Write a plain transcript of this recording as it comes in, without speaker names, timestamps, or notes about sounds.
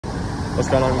What's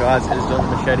going on, guys? It's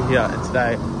Dylan.Machete here, and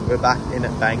today we're back in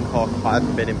Bangkok. I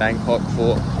haven't been in Bangkok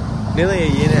for nearly a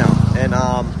year now, and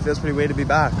it feels pretty weird to be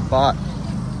back, but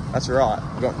that's alright.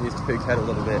 I've gotten used to Phuket a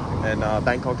little bit, and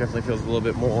Bangkok definitely feels a little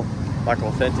bit more like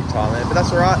authentic Thailand, but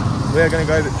that's alright. We are going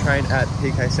to go train at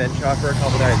Saenchai for a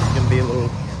couple of days. It's going to be a little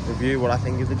review what I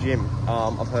think of the gym.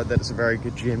 I've heard that it's a very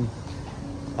good gym,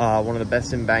 one of the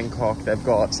best in Bangkok. They've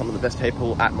got some of the best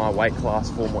people at my weight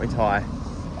class for Muay Thai.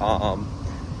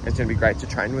 It's going to be great to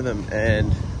train with them,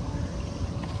 and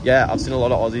yeah, I've seen a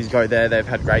lot of Aussies go there. They've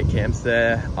had great camps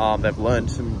there. They've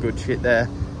learned some good shit there.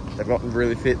 They've gotten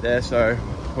really fit there, so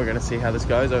we're going to see how this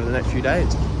goes over the next few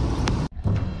days.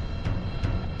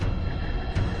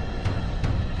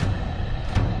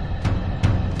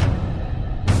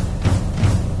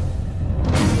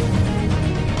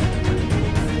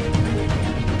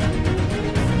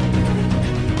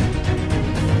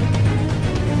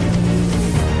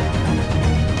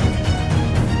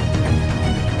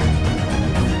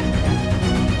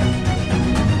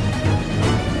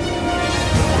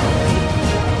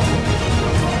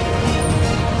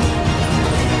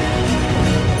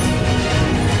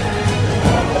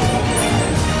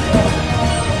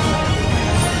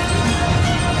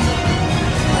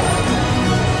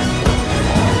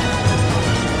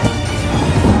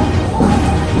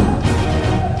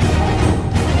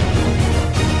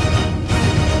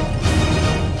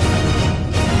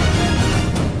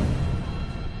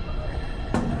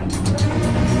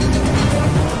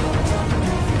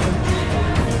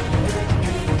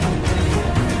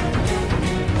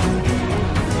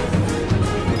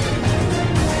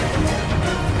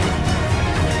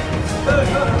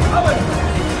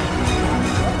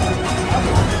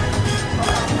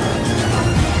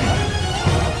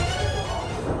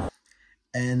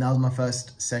 And that was my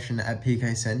first session at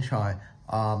Saenchai.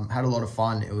 Had a lot of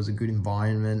fun. It was a good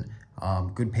environment,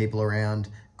 good people around,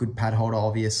 good pad holder,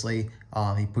 obviously.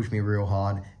 He pushed me real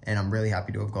hard, and I'm really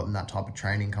happy to have gotten that type of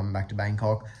training coming back to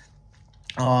Bangkok.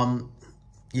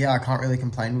 Yeah, I can't really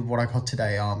complain with what I got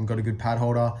today. Got a good pad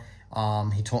holder.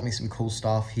 He taught me some cool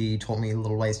stuff. He taught me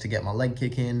little ways to get my leg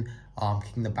kick in,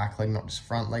 kicking the back leg, not just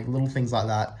front leg, little things like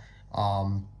that.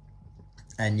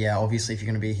 And yeah, obviously, if you're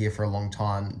going to be here for a long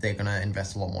time, they're going to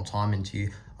invest a lot more time into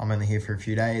you. I'm only here for a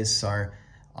few days, so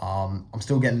I'm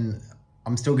still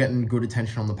getting good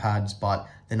attention on the pads, but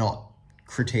they're not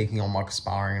critiquing on my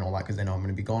sparring and all that because they know I'm going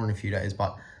to be gone in a few days.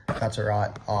 But that's all right.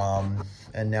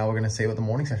 And now we're going to see what the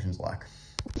morning session's like.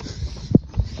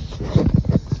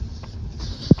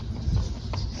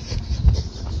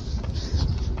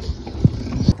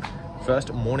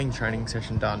 First morning training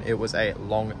session done. It was a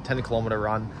long 10-kilometer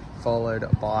run, followed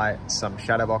by some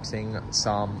shadow boxing,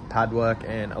 some pad work,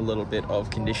 and a little bit of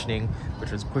conditioning,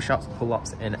 which was push-ups,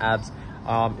 pull-ups, and abs.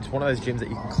 It's one of those gyms that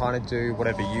you can kind of do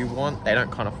whatever you want. They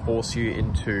don't kind of force you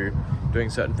into doing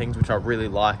certain things, which I really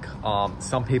like.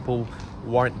 Some people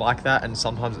won't like that, and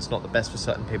sometimes it's not the best for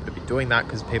certain people to be doing that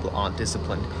because people aren't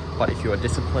disciplined. But if you are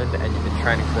disciplined and you've been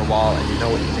training for a while and you know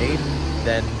what you need,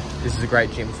 then this is a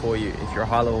great gym for you. If you're a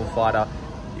high-level fighter,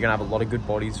 you're gonna have a lot of good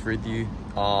bodies with you.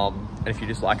 And if you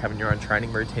just like having your own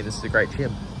training routine, this is a great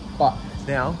gym. But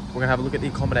now we're gonna have a look at the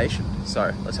accommodation.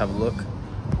 So let's have a look.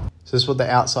 So this is what the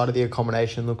outside of the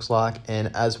accommodation looks like.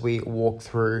 And as we walk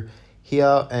through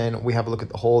here and we have a look at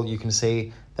the hall, you can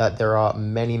see that there are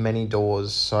many, many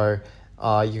doors. So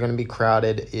you're gonna be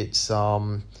crowded. It's they're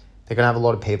gonna have a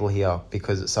lot of people here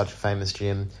because it's such a famous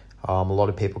gym. A lot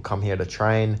of people come here to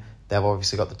train. They've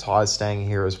obviously got the Thais staying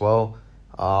here as well.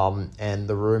 And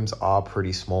the rooms are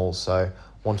pretty small. So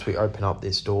once we open up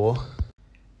this door,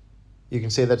 you can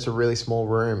see that's a really small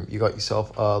room. You got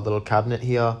yourself a little cabinet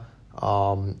here.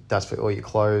 That's for all your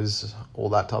clothes, all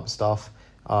that type of stuff.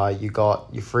 You got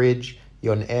your fridge,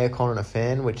 you got an aircon and a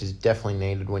fan, which is definitely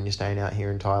needed when you're staying out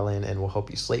here in Thailand and will help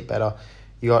you sleep better.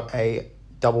 You got a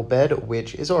double bed,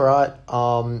 which is all right,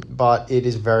 but it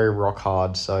is very rock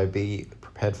hard. So be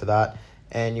prepared for that.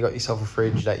 And you got yourself a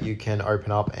fridge that you can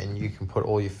open up and you can put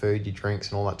all your food, your drinks,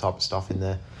 and all that type of stuff in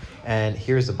there. And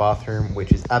here's the bathroom,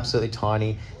 which is absolutely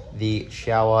tiny. The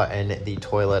shower and the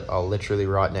toilet are literally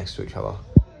right next to each other.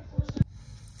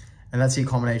 And that's the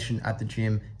accommodation at the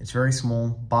gym. It's very small,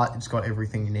 but it's got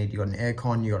everything you need. You got an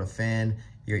aircon, you got a fan,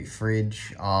 you got your fridge,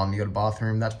 you got a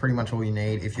bathroom. That's pretty much all you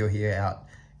need if you're here out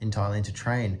in Thailand to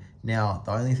train. Now,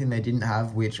 the only thing they didn't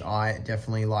have, which I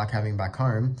definitely like having back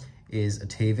home, is a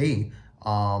TV.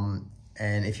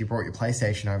 And if you brought your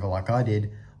PlayStation over like I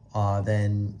did,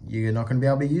 then you're not going to be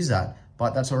able to use that.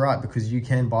 But that's all right because you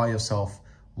can buy yourself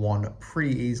one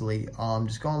pretty easily.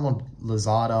 Just go on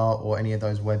Lazada or any of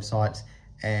those websites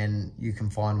and you can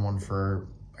find one for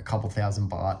a couple thousand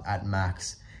baht at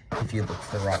max. if you look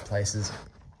for the right places.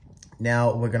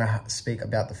 Now we're gonna speak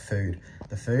about the food.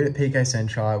 The food at PK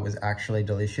Saenchai was actually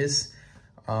delicious.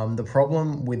 The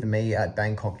problem with me at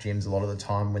Bangkok gyms a lot of the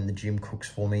time when the gym cooks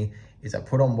for me is I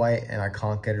put on weight and I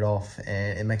can't get it off,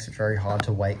 and it makes it very hard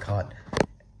to weight cut.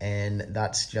 And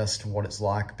that's just what it's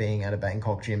like being at a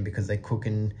Bangkok gym, because they cook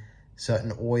in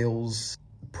certain oils,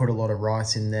 put a lot of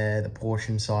rice in there, the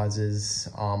portion sizes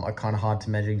are kind of hard to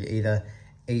measure. You're either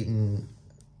eating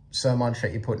so much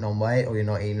that you're putting on weight, or you're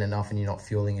not eating enough and you're not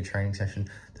fueling your training session.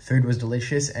 The food was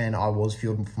delicious, and I was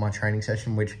fueled for my training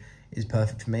session, which is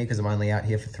perfect for me because I'm only out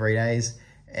here for 3 days.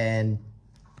 And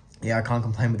yeah, I can't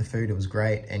complain with the food. It was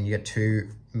great. And you get 2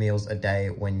 meals a day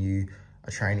when you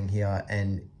are training here.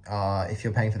 And if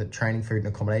you're paying for the training food and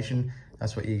accommodation,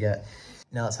 that's what you get.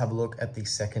 Now let's have a look at the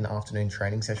second afternoon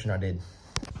training session I did.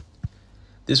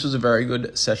 This was a very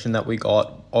good session that we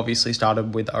got. Obviously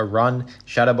started with a run,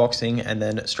 shadow boxing, and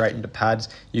then straight into pads.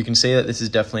 You can see that this is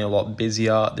definitely a lot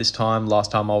busier this time.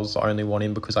 Last time I was the only one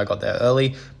in because I got there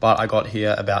early, but I got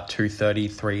here about 2:30,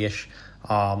 3-ish.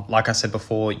 Like I said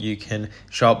before, you can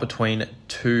show up between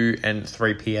 2 and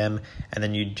 3 p.m. and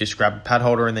then you just grab a pad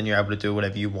holder and then you're able to do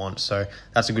whatever you want. So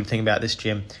that's a good thing about this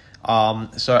gym.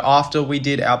 So after we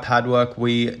did our pad work,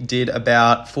 we did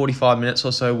about 45 minutes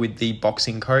or so with the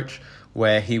boxing coach,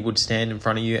 where he would stand in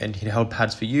front of you and he'd hold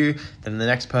pads for you, then the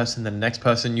next person, then the next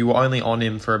person. You were only on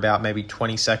him for about maybe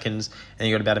 20 seconds and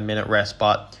you got about a minute rest,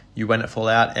 but you went it full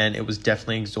out and it was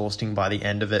definitely exhausting by the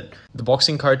end of it. The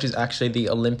boxing coach is actually the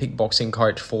Olympic boxing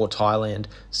coach for Thailand,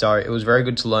 so it was very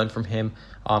good to learn from him.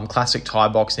 Classic Thai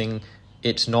boxing.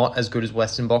 It's not as good as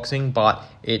Western boxing, but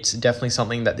it's definitely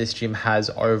something that this gym has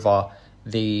over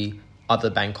the other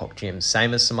Bangkok gyms.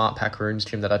 Same as Smart Pakaroon's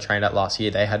gym that I trained at last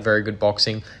year. They had very good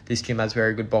boxing. This gym has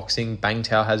very good boxing.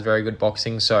 Bangtao has very good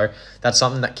boxing. So that's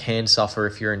something that can suffer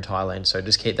if you're in Thailand. So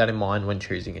just keep that in mind when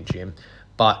choosing a gym.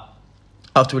 But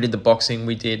after we did the boxing,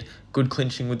 we did good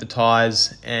clinching with the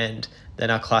Thais, and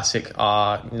then our classic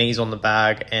knees on the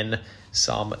bag and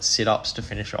some sit-ups to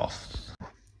finish off.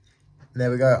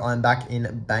 There we go. I'm back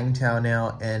in Bangtao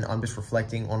now, and I'm just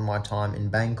reflecting on my time in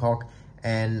Bangkok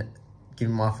and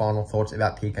giving my final thoughts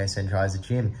about PK Saenchai as a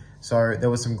gym. So there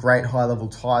was some great high-level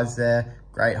Thais there,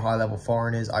 great high-level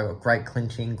foreigners. I got great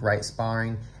clinching, great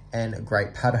sparring, and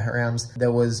great pad rounds.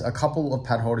 There was a couple of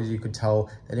pad holders you could tell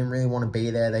they didn't really want to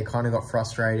be there. They kind of got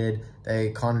frustrated.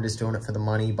 They kind of just doing it for the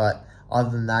money. But other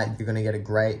than that, you're going to get a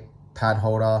great pad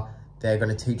holder. They're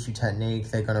going to teach you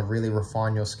technique. They're going to really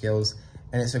refine your skills.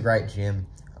 And it's a great gym.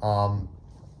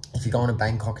 If you're going to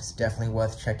Bangkok, it's definitely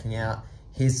worth checking out.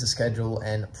 Here's the schedule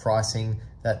and pricing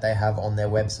that they have on their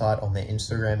website, on their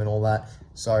Instagram and all that.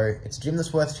 So it's a gym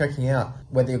that's worth checking out.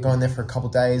 Whether you're going there for a couple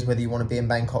of days, whether you want to be in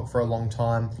Bangkok for a long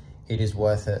time, it is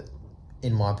worth it,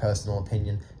 in my personal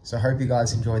opinion. So I hope you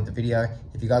guys enjoyed the video.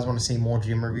 If you guys want to see more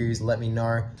gym reviews, let me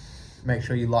know. Make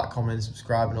sure you like, comment, and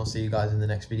subscribe, and I'll see you guys in the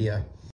next video.